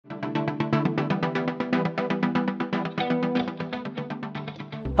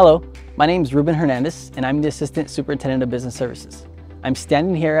Hello, my name is Ruben Hernandez and I'm the Assistant Superintendent of Business Services. I'm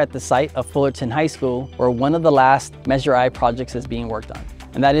standing here at the site of Fullerton High School where one of the last Measure I projects is being worked on,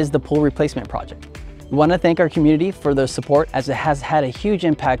 and that is the pool replacement project. We want to thank our community for their support as it has had a huge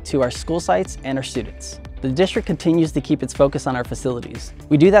impact to our school sites and our students. The district continues to keep its focus on our facilities.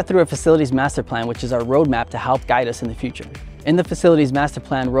 We do that through a facilities master plan, which is our roadmap to help guide us in the future. In the facilities master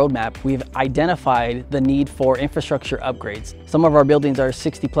plan roadmap, we've identified the need for infrastructure upgrades. Some of our buildings are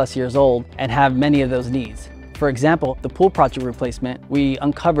 60+ years old and have many of those needs. For example, the pool project replacement, we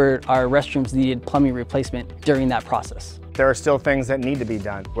uncovered our restrooms needed plumbing replacement during that process. There are still things that need to be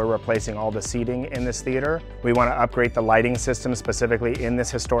done. We're replacing all the seating in this theater. We want to upgrade the lighting system specifically in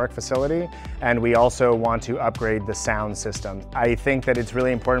this historic facility, and we also want to upgrade the sound system. I think that it's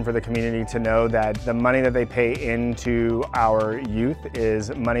really important for the community to know that the money that they pay into our youth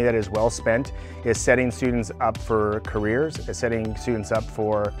is money that is well spent, is setting students up for careers, is setting students up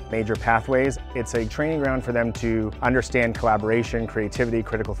for major pathways. It's a training ground for them to understand collaboration, creativity,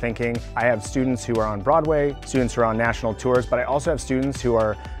 critical thinking. I have students who are on Broadway, students who are on national tours, but I also have students who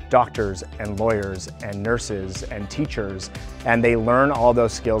are doctors and lawyers and nurses and teachers, and they learn all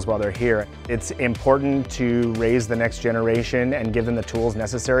those skills while they're here. It's important to raise the next generation and give them the tools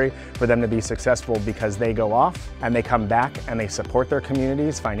necessary for them to be successful, because they go off and they come back and they support their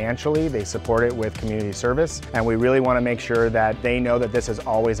communities financially, they support it with community service, and we really want to make sure that they know that this is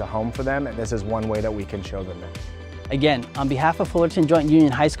always a home for them, and this is one way that we can show them that. Again, on behalf of Fullerton Joint Union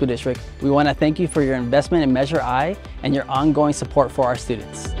High School District, we want to thank you for your investment in Measure I and your ongoing support for our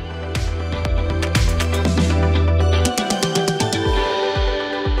students.